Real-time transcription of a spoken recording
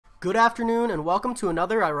Good afternoon and welcome to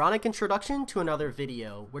another ironic introduction to another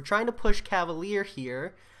video. We're trying to push Cavalier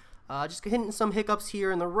here. Just hitting some hiccups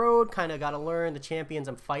here in the road. Kind of got to learn the champions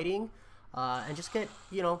I'm fighting and just get,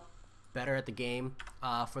 better at the game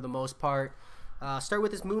for the most part. Start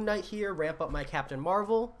with this Moon Knight here, ramp up my Captain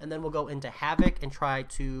Marvel, and then we'll go into Havoc and try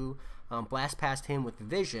to blast past him with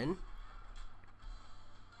Vision.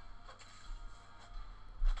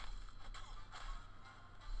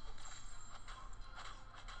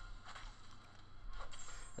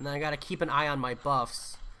 And then I gotta keep an eye on my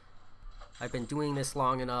buffs. I've been doing this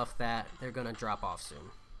long enough that they're gonna drop off soon.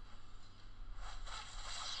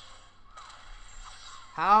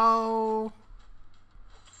 How?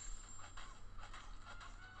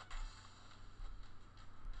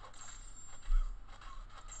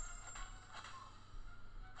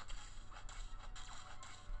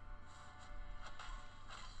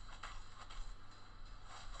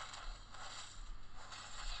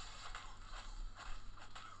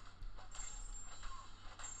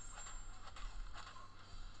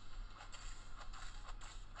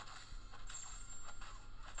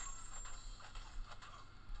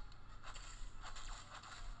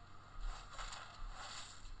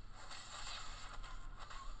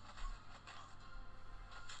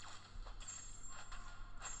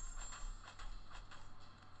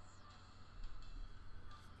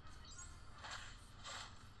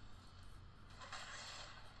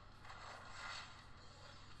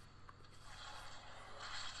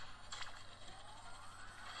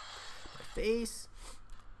 Face.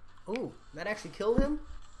 Oh, that actually killed him?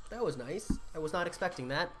 That was nice. I was not expecting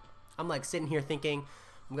that. I'm like sitting here thinking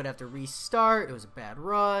I'm gonna have to restart. It was a bad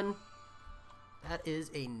run. That is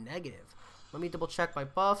a negative. Let me double check my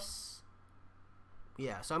buffs.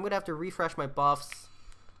 Yeah, so I'm gonna have to refresh my buffs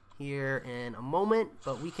here in a moment,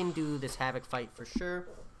 but we can do this Havoc fight for sure.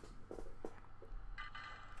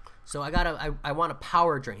 So I want to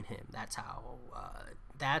power drain him. That's how.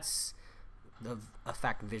 That's the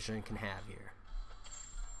effect Vision can have here.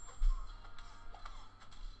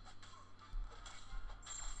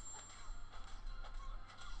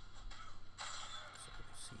 So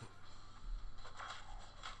let's see.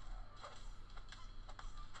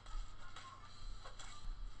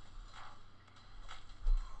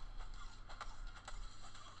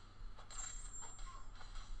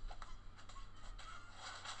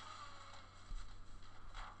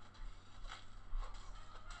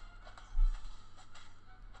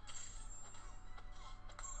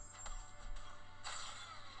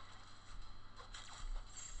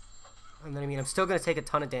 And then, I'm still going to take a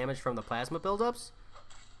ton of damage from the plasma buildups.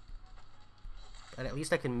 But at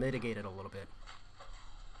least I can mitigate it a little bit.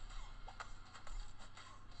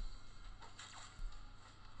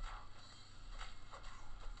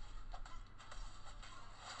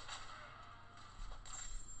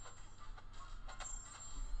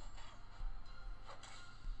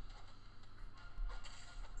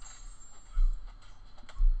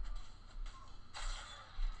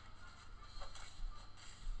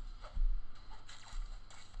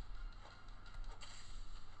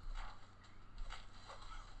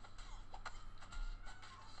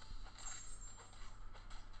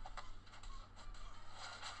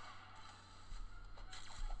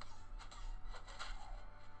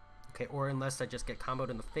 Okay, or unless I just get comboed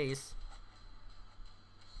in the face.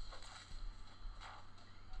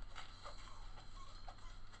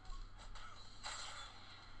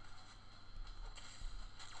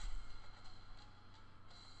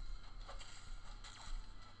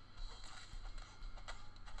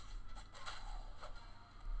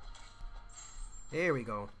 There we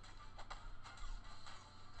go.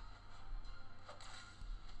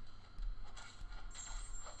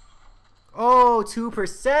 Oh,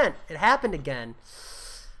 2%. It happened again.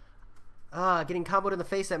 Getting comboed in the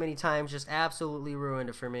face that many times just absolutely ruined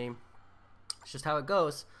it for me. It's just how it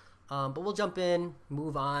goes. But we'll jump in,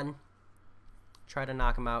 move on, try to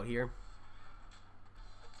knock him out here.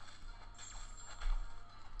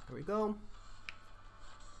 There we go.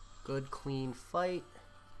 Good, clean fight.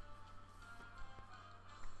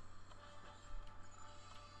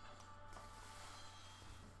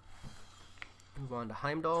 Move on to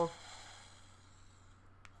Heimdall.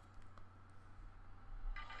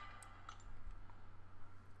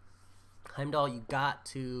 Heimdall, you got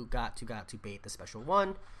to bait the special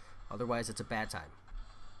one, otherwise it's a bad time.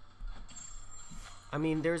 I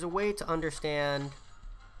mean, there's a way to understand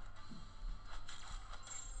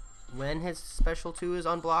when his special 2 is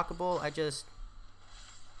unblockable.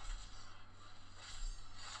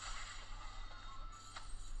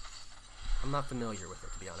 I'm not familiar with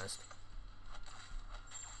it, to be honest.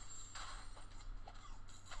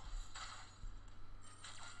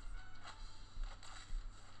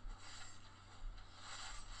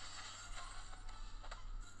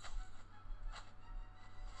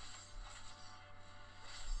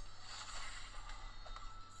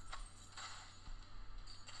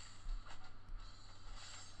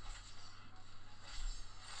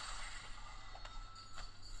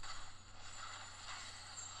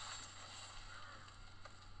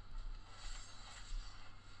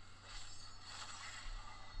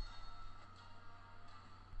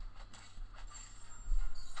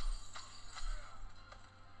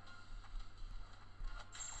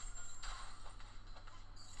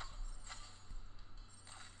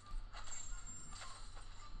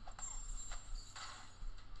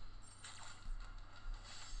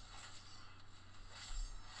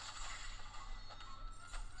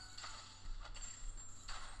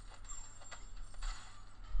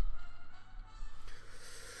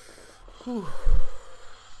 Whew.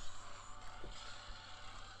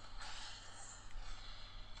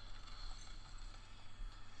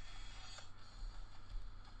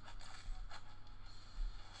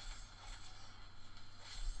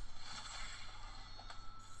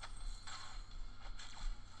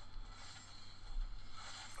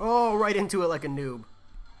 Oh, right into it like a noob.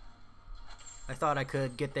 I thought I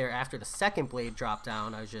could get there after the second blade dropped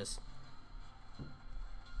down. I was just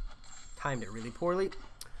timed it really poorly.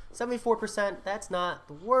 74%, that's not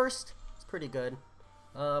the worst. It's pretty good.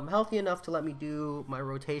 Healthy enough to let me do my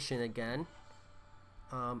rotation again.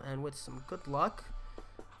 And with some good luck,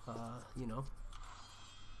 you know.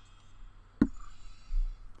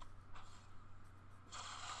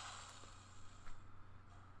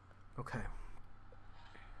 Okay.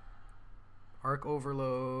 Arc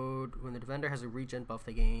overload. When the defender has a regen buff,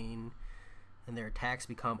 they gain, and their attacks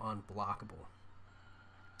become unblockable.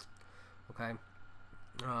 Okay.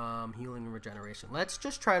 Healing and regeneration. Let's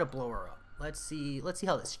just try to blow her up. Let's see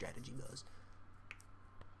how this strategy goes.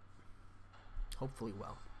 Hopefully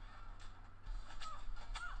well.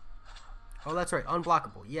 Oh, that's right.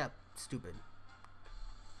 Unblockable. Yep. Stupid.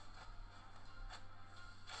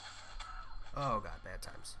 Oh god, bad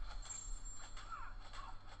times.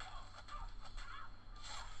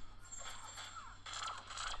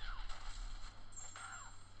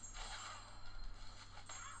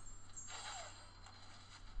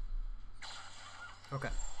 Okay.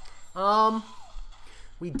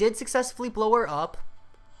 We did successfully blow her up,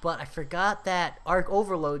 but I forgot that Arc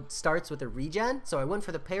Overload starts with a regen, so I went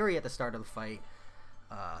for the parry at the start of the fight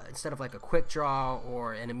instead of like a quick draw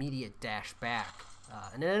or an immediate dash back.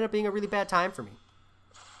 And it ended up being a really bad time for me.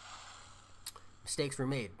 Mistakes were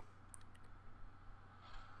made.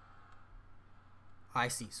 I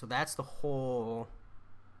see. So that's the whole...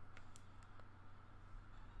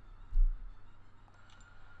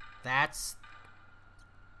 That's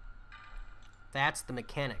the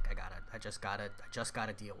mechanic I just gotta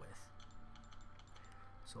deal with.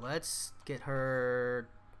 So let's get her.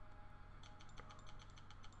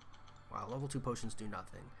 Wow, level 2 potions do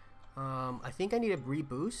nothing. I think I need a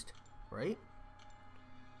reboost, right?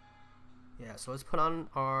 Yeah, so let's put on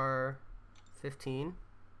our 15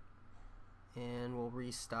 and we'll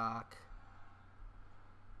restock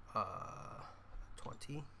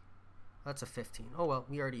 20. That's a 15. Oh well,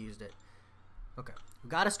 we already used it. Okay, we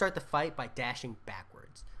gotta start the fight by dashing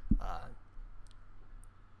backwards.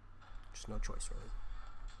 Just no choice, really.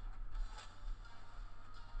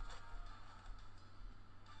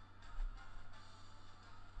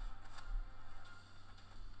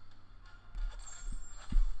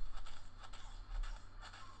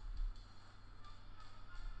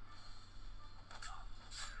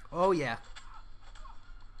 Oh yeah.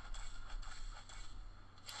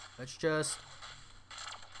 Let's just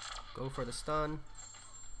go for the stun.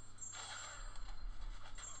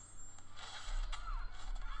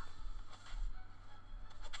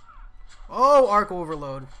 Oh, Arc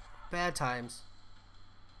Overload. Bad times.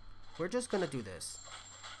 We're just gonna do this.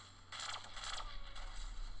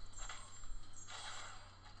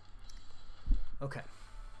 Okay.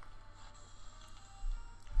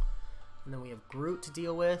 And then we have Groot to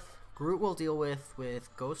deal with. Groot will deal with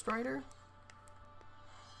Ghost Rider.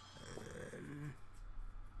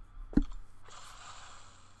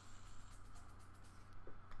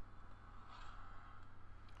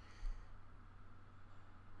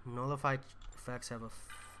 Nullified effects have a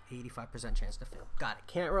 85% chance to fail. Got it.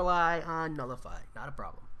 Can't rely on Nullify. Not a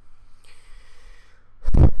problem.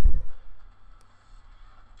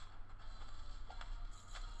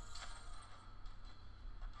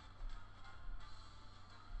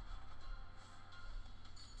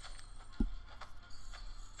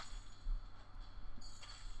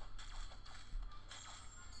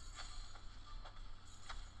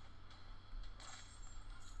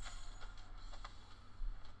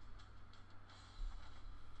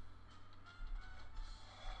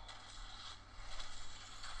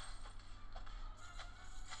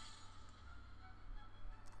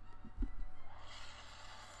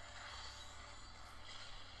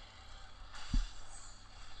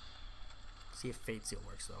 See if Fate Seal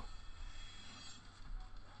works though.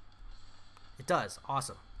 It does.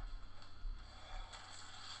 Awesome.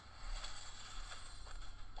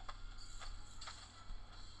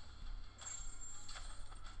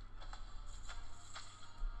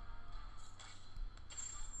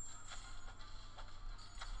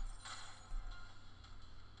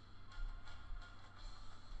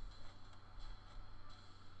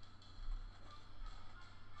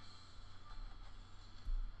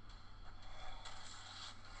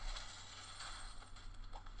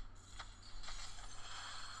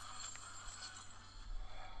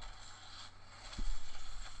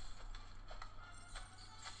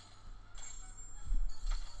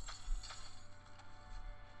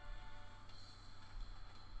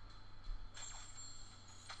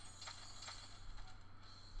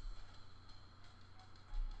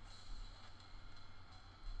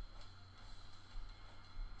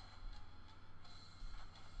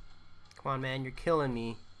 Come on, man. You're killing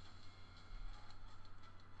me.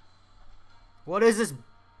 What is this?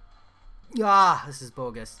 Ah, this is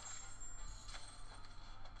bogus.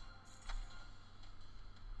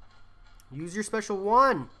 Use your special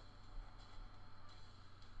one.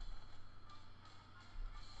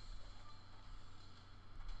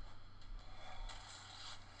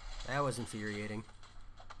 That was infuriating.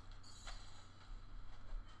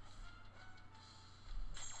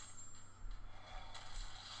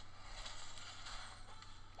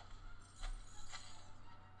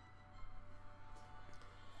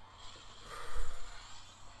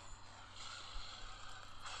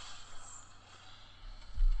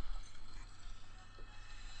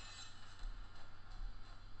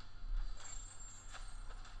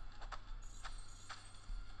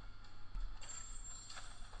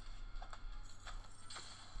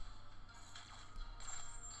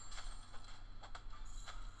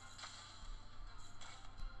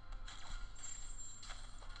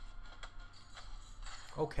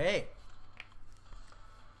 Okay.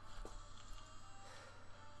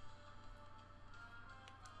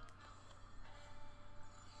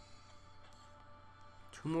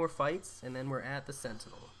 Two more fights, and then we're at the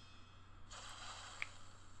Sentinel.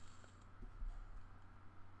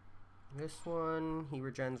 This one, he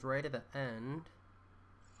regens right at the end.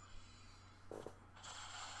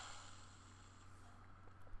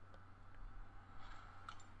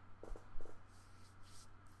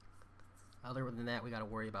 Other than that, we got to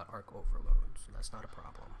worry about arc overload, so that's not a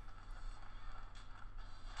problem.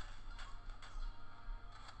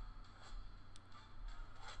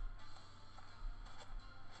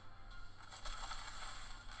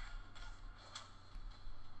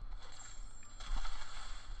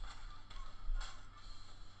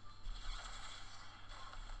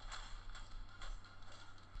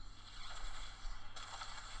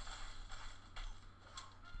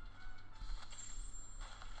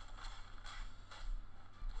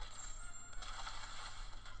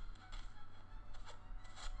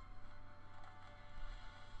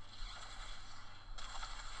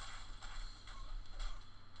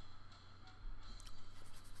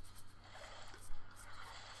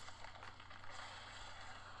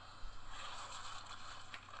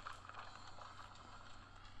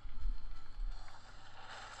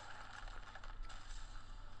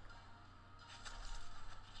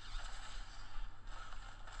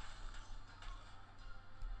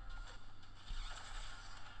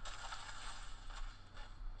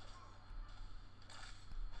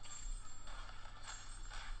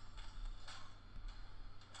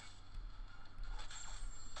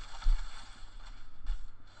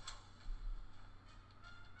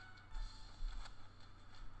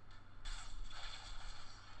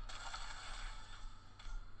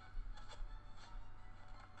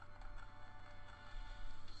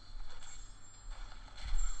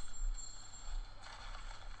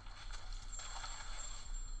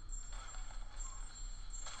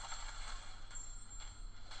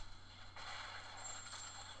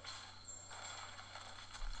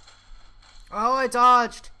 Oh, I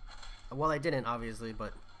dodged! Well, I didn't, obviously,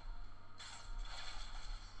 but...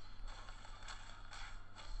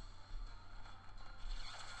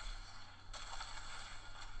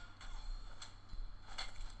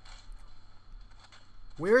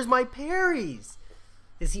 Where's my parries?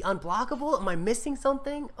 Is he unblockable? Am I missing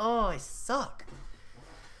something? Oh, I suck.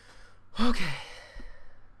 Okay.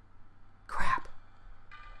 Crap.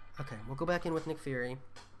 Okay, we'll go back in with Nick Fury.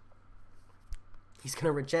 He's going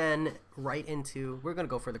to regen right into... We're going to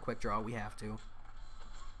go for the quick draw. We have to.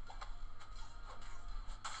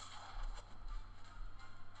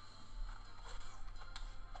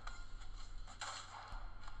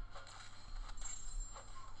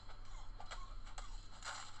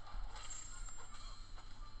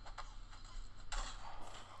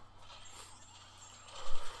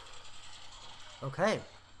 Okay.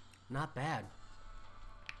 Not bad.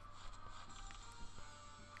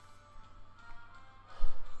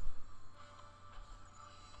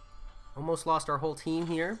 Almost lost our whole team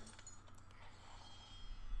here,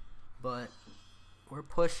 but we're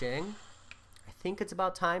pushing. I think it's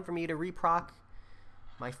about time for me to reproc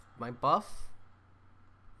my buff.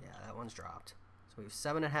 Yeah, that one's dropped. So we have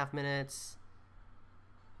 7.5 minutes.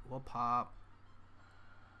 We'll pop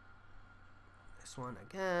this one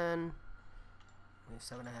again. We have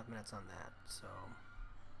 7.5 minutes on that. So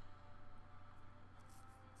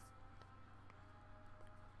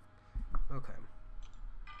okay.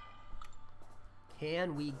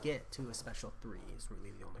 Can we get to a special 3 is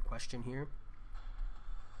really the only question here.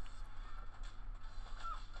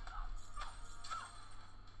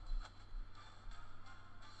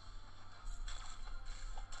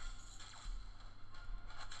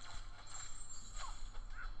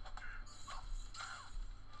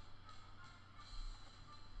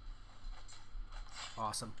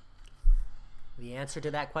 Awesome. The answer to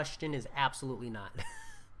that question is absolutely not.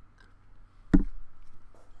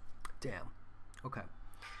 Damn. Okay.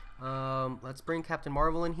 Let's bring Captain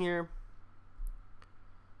Marvel in here.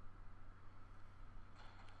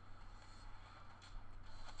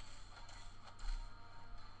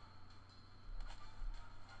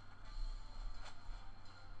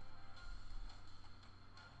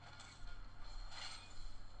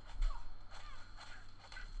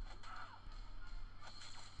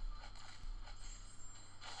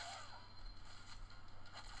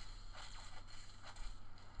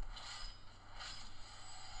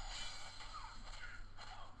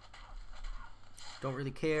 Don't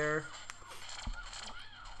really care.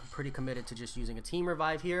 I'm pretty committed to just using a team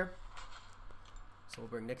revive here. So we'll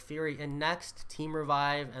bring Nick Fury in next, team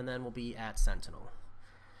revive, and then we'll be at Sentinel.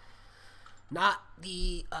 Not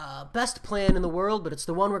the best plan in the world, but it's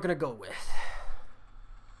the one we're going to go with.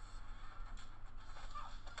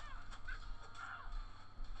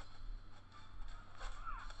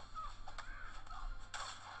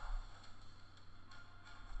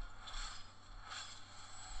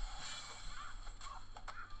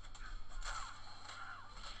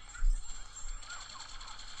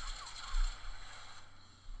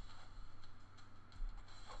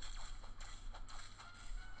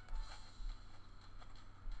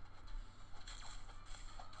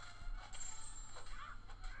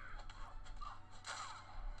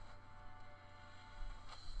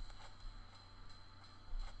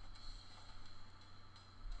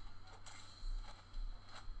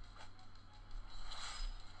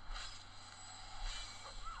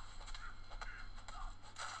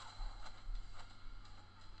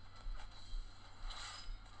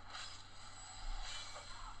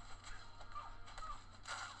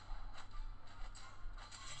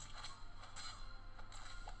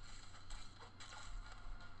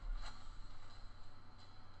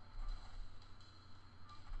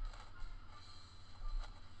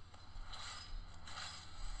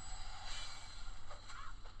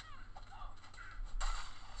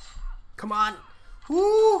 'Come on.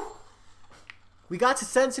 Woo! We got to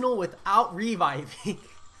Sentinel without reviving.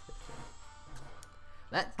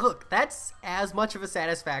 Look, that's as much of a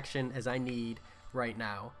satisfaction as I need right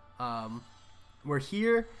now. We're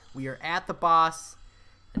here. We are at the boss.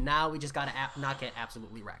 And now we just got to not get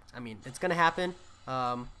absolutely wrecked. I mean, it's going to happen.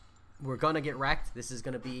 We're going to get wrecked. This is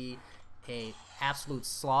going to be a absolute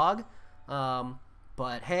slog.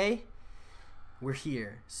 But hey, we're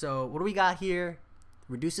here. So what do we got here?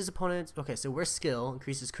 Reduces opponents. Okay, so we're skill.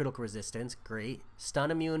 Increases critical resistance. Great.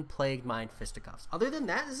 Stun immune, plagued, mind, fisticuffs. Other than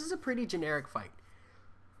that, this is a pretty generic fight.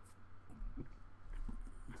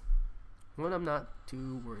 One I'm not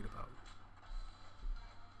too worried about.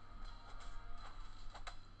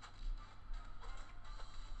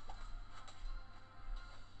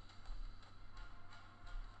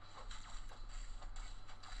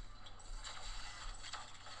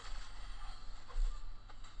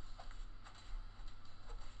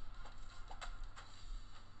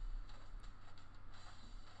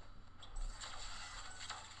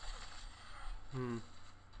 Hmm.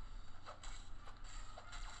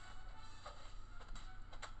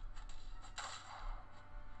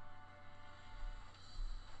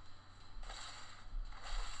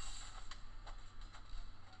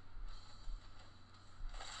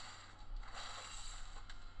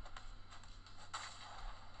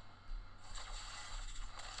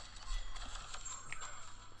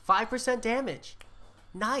 5% damage.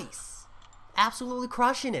 Nice. Absolutely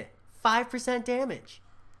crushing it. 5% damage.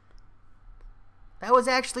 That was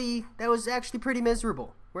actually pretty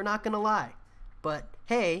miserable. We're not gonna lie. But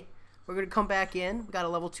hey, we're gonna come back in. We got a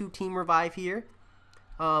level 2 team revive here.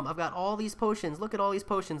 I've got all these potions. Look at all these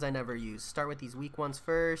potions I never use. Start with these weak ones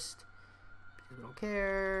first. Because we don't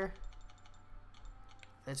care.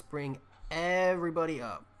 Let's bring everybody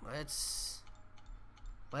up. Let's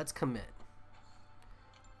commit.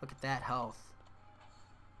 Look at that health.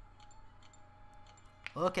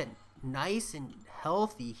 Look at nice and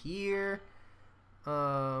healthy here.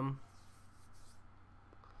 Stun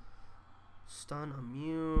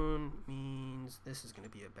immune means this is going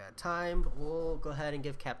to be a bad time, but we'll go ahead and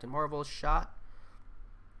give Captain Marvel a shot.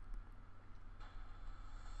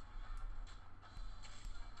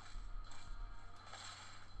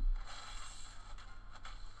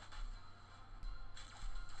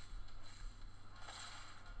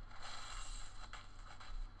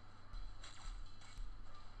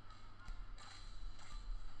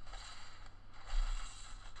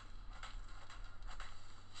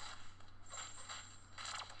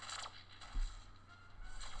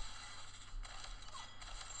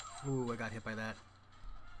 Ooh, I got hit by that.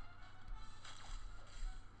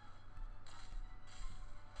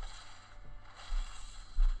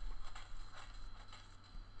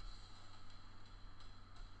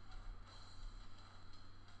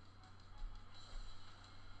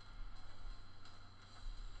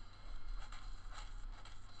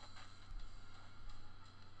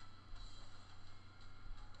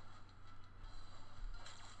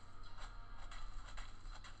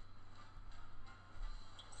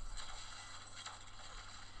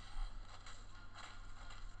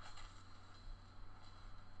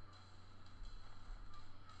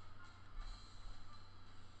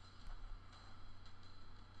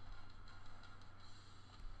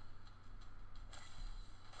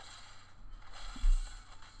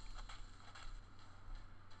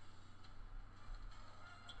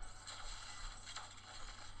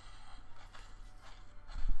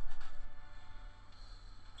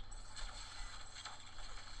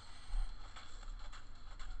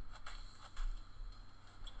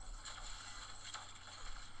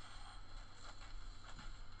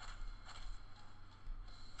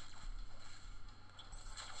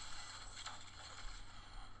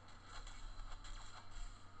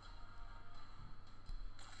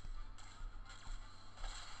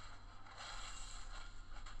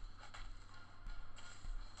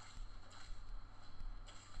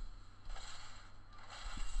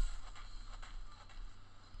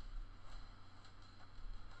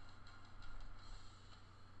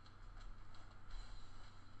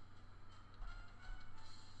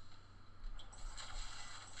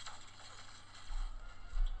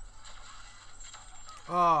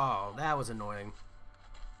 Oh, that was annoying.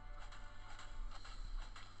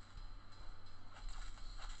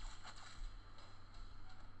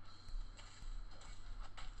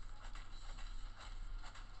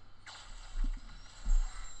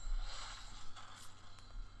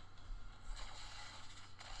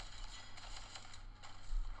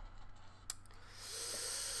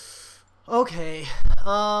 Okay,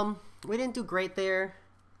 we didn't do great there.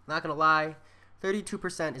 Not gonna lie,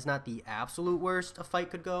 32% is not the absolute worst a fight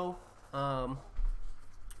could go, but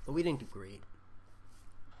we didn't do great.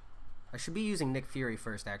 I should be using Nick Fury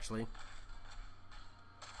first, actually.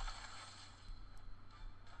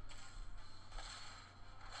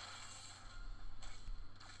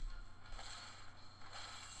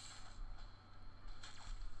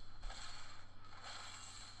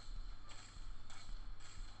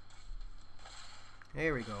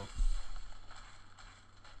 There we go.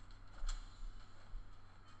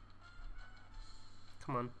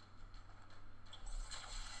 Come on.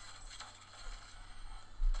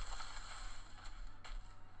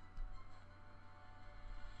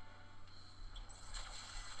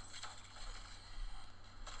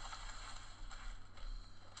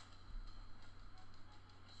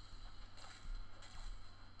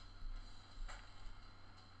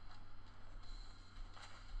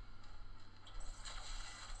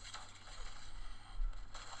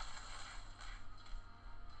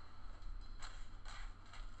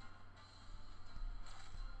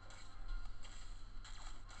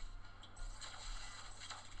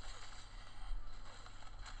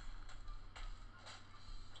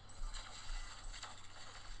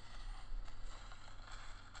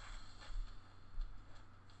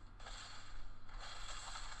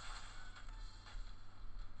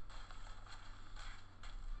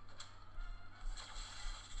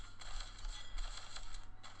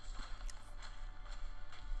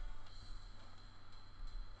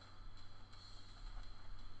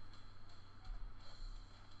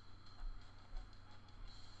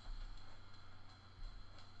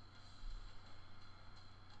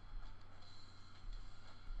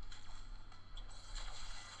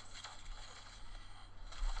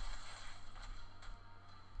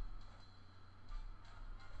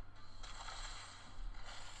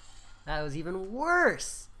 That was even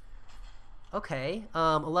worse. Okay,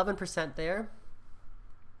 11% there.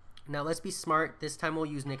 Now let's be smart. This time we'll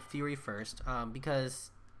use Nick Fury first,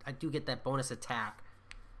 because I do get that bonus attack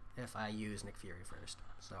if I use Nick Fury first.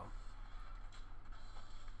 So.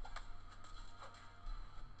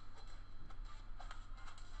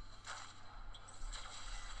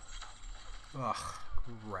 Ugh,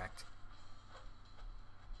 wrecked.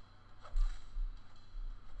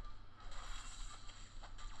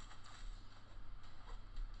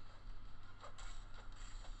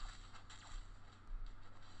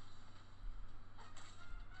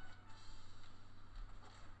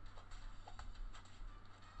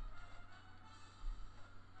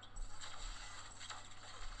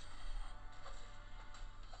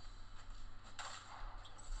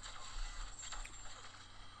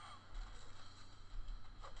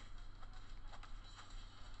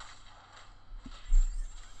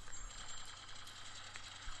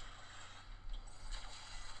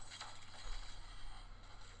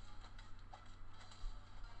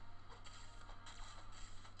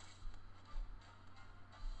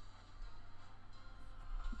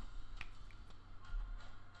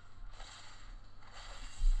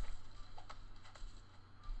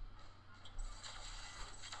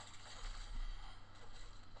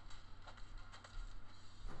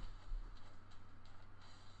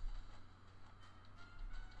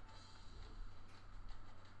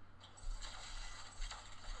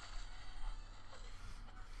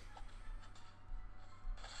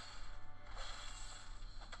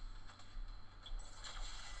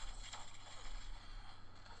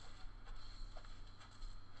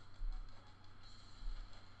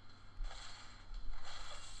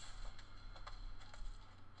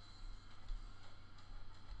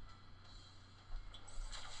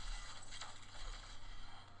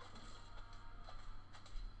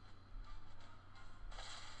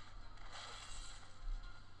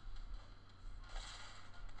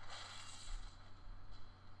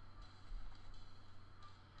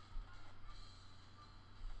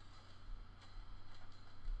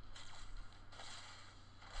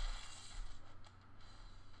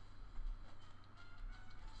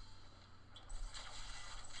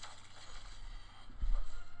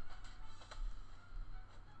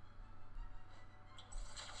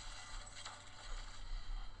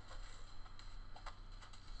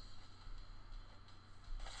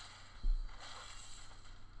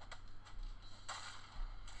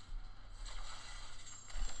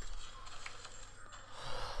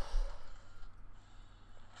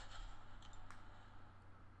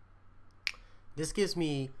 This gives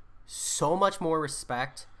me so much more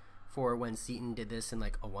respect for when Seaton did this in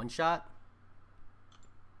like a one-shot.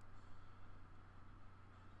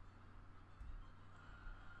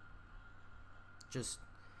 Just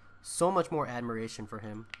so much more admiration for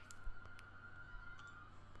him.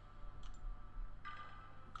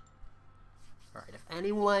 Alright, if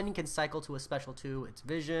anyone can cycle to a special 2, it's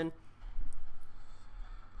Vision.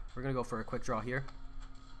 We're going to go for a quick draw here.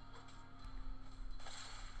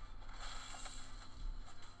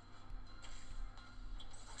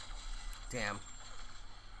 Damn.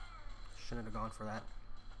 Shouldn't have gone for that.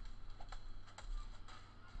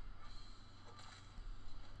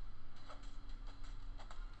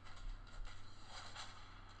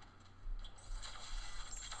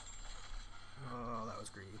 Oh, that was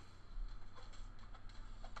greedy.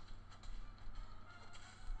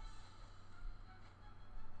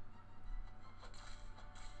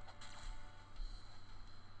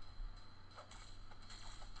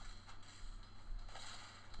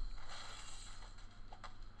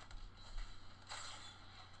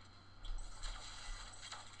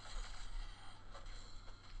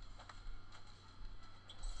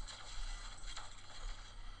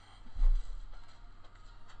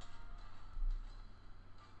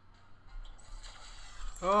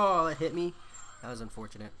 Oh, that hit me. That was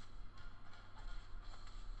unfortunate.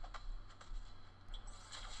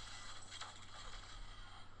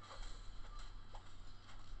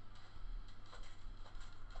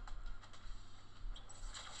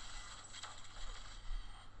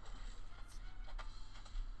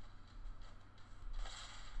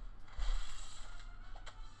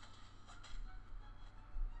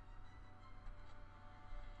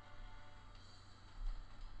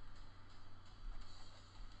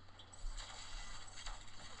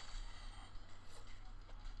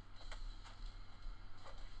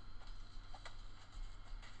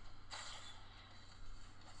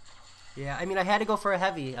 Yeah, I mean, I had to go for a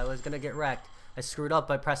heavy. I was going to get wrecked. I screwed up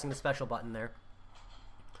by pressing the special button there.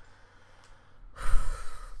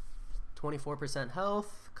 24%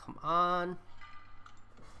 health. Come on.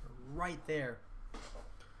 Right there.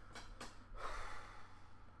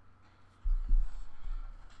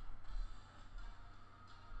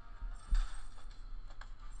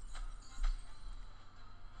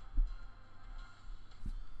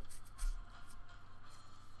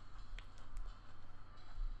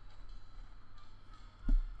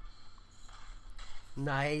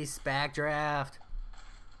 Nice backdraft.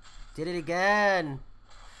 Did it again.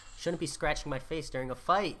 Shouldn't be scratching my face during a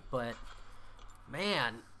fight, but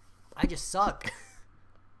man, I just suck.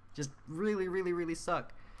 Just really, really, really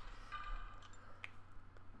suck.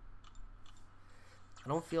 I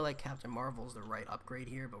don't feel like Captain Marvel's the right upgrade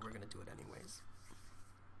here, but we're going to do it anyways.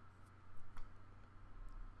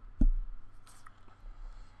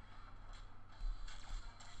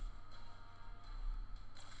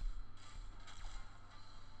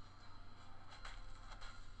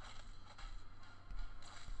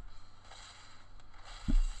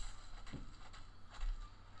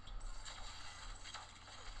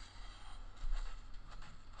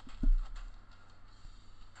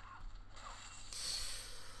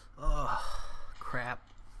 Crap.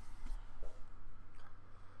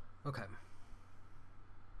 Okay.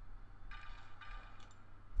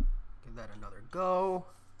 Give that another go.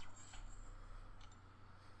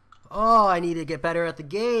 Oh, I need to get better at the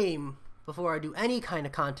game before I do any kind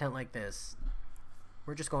of content like this.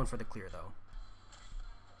 We're just going for the clear, though.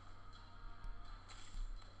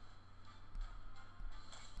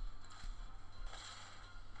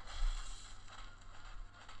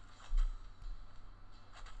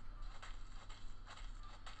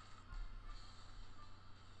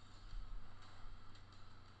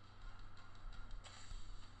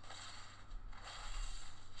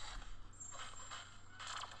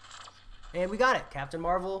 And we got it. Captain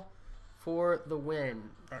Marvel for the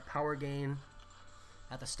win. That power gain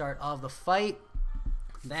at the start of the fight.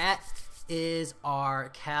 That is our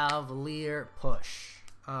Cavalier push.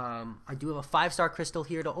 I do have a 5-star crystal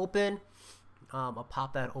here to open. I'll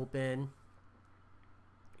pop that open.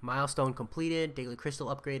 Milestone completed. Daily crystal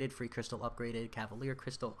upgraded. Free crystal upgraded. Cavalier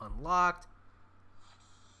crystal unlocked.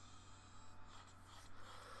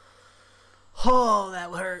 Oh, that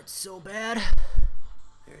hurts so bad.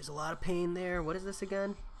 There's a lot of pain there. What is this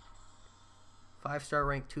again? 5-star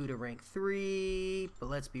rank 2 to rank 3. But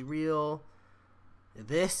let's be real.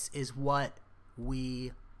 This is what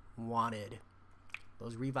we wanted.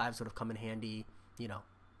 Those revives would have come in handy, you know,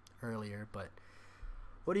 earlier. But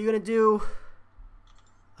what are you going to do?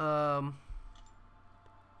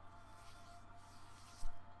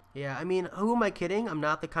 Yeah, I mean, who am I kidding? I'm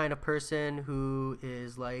not the kind of person who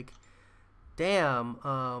is like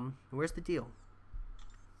damn. Where's the deal?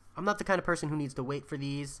 I'm not the kind of person who needs to wait for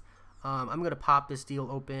these. I'm going to pop this deal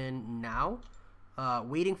open now.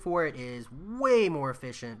 Waiting for it is way more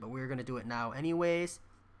efficient, but we're going to do it now anyways.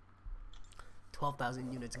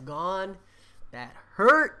 12,000 units gone. That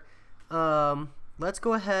hurt. Let's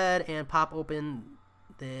go ahead and pop open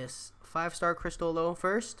this 5-star crystal though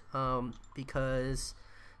first, because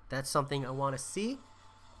that's something I want to see.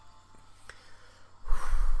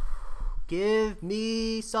 Give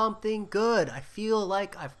me something good. I feel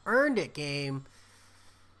like I've earned it, game.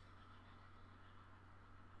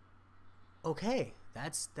 Okay,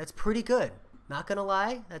 that's pretty good. Not gonna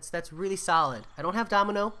lie, that's really solid. I don't have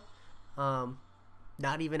Domino,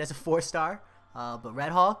 not even as a 4-star, but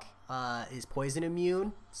Red Hawk is poison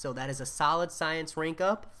immune, so that is a solid science rank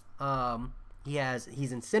up.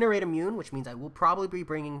 He's Incinerate immune, which means I will probably be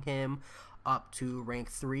bringing him up to rank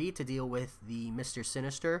 3 to deal with the Mr.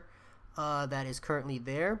 Sinister that is currently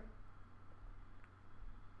there.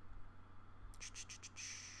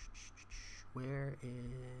 Where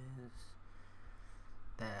is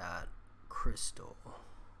that crystal?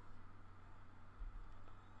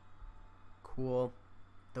 Cool.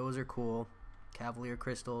 Those are cool. Cavalier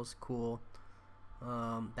crystals, cool.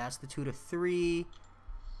 That's the 2 to 3.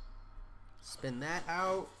 Spin that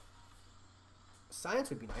out. Science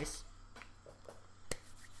would be nice.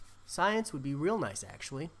 Science would be real nice,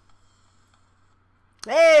 actually.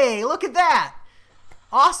 Hey, look at that!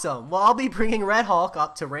 Awesome. Well, I'll be bringing Red Hawk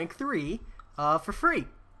up to rank 3 for free.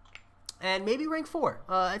 And maybe rank 4.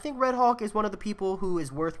 I think Red Hawk is one of the people who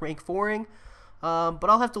is worth rank 4ing. But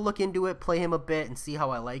I'll have to look into it, play him a bit, and see how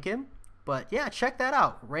I like him. But yeah, check that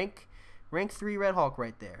out. Rank 3 Red Hawk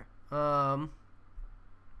right there.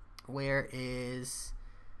 Where is...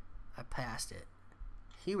 I passed it.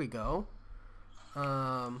 Here we go.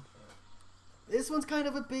 This one's kind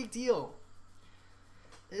of a big deal.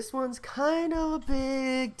 This one's kind of a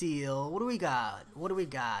big deal. What do we got? What do we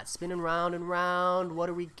got? Spinning round and round. What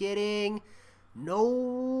are we getting? No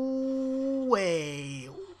way.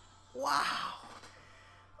 Wow.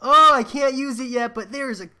 Oh, I can't use it yet, but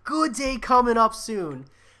there's a good day coming up soon.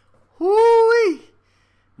 Whoo-wee.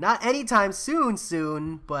 Not anytime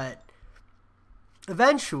soon, but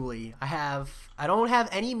eventually. I don't have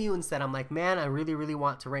any mutants that I'm like, man, I really, really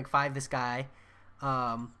want to rank 5 this guy.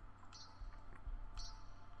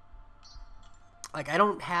 Like, I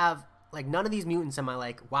don't have, like, none of these mutants am I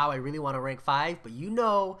like, wow, I really want to rank 5. But you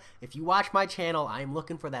know, if you watch my channel, I am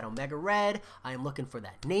looking for that Omega Red. I am looking for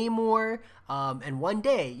that Namor. And one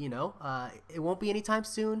day, you know, it won't be anytime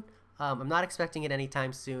soon. I'm not expecting it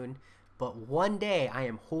anytime soon. But one day, I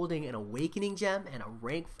am holding an Awakening Gem and a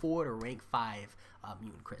rank 4 to rank 5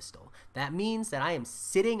 mutant crystal. That means that I am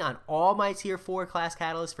sitting on all my tier 4 class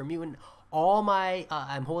catalysts for mutant. All my,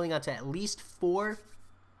 I'm holding on to at least 4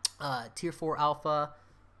 tier 4 alpha,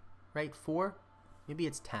 right? 4? Maybe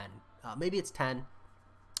it's 10. Maybe it's 10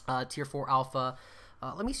 tier 4 alpha.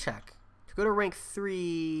 Let me check. To go to rank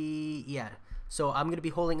 3, yeah. So I'm going to be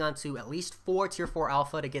holding on to at least 4 tier 4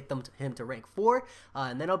 alpha to get him to rank 4.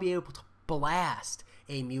 And then I'll be able to blast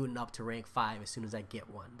a mutant up to rank 5 as soon as I get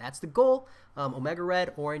one. That's the goal. Omega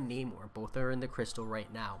Red or Namor. Both are in the crystal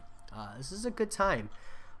right now. This is a good time.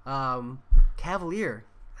 Cavalier.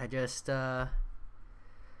 I just... wow,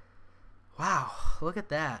 look at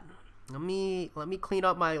that. Let me clean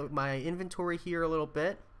up my inventory here a little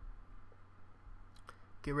bit.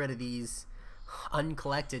 Get rid of these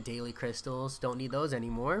uncollected daily crystals. Don't need those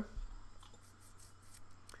anymore.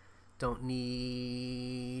 Don't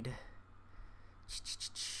need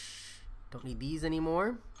these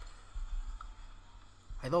anymore.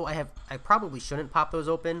 Although I probably shouldn't pop those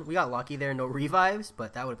open. We got lucky there, no revives,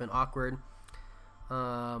 but that would have been awkward.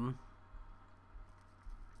 Wowza.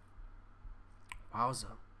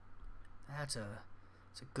 It's a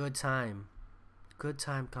good time. Good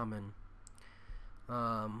time coming.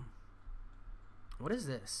 What is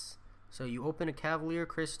this? So you open a Cavalier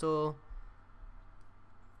crystal.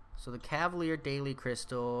 So the Cavalier daily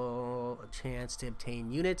crystal, a chance to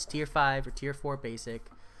obtain units, tier 5 or tier 4 basic.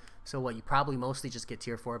 So what, you probably mostly just get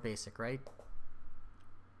tier 4 basic, right?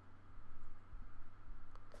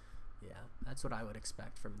 Yeah, that's what I would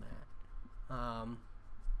expect from that.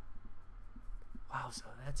 Wow, so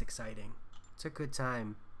that's exciting. It's a good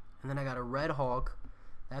time. And then I got a Red Hawk.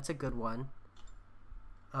 That's a good one.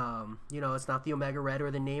 You know, it's not the Omega Red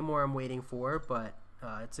or the Namor I'm waiting for, but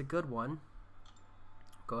it's a good one.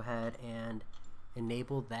 Go ahead and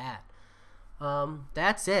enable that.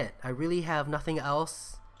 That's it. I really have nothing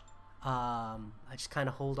else. I just kind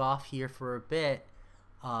of hold off here for a bit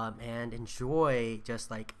and enjoy just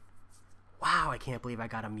like, wow, I can't believe I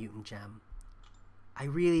got a mutant gem. I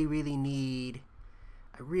really, really need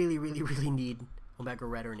Omega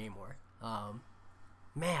Red or Namor.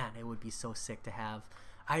 Man, it would be so sick to have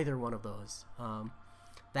either one of those.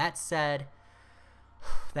 That said,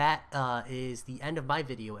 that is the end of my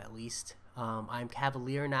video, at least. I'm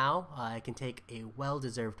Cavalier now. I can take a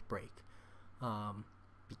well-deserved break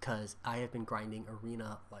because I have been grinding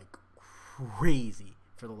Arena like crazy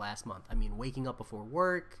for the last month. I mean, waking up before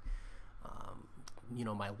work. You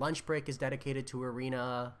know, my lunch break is dedicated to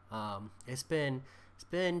Arena. It's been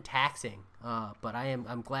taxing, but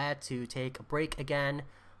I'm glad to take a break again.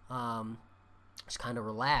 Just kind of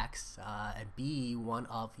relax and be one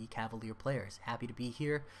of the Cavalier players. Happy to be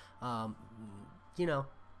here. You know,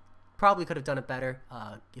 probably could have done it better.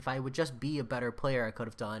 If I would just be a better player, I could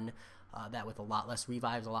have done that with a lot less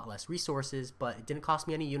revives, a lot less resources, but it didn't cost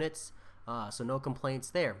me any units, so no complaints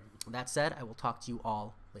there. That said, I will talk to you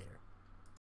all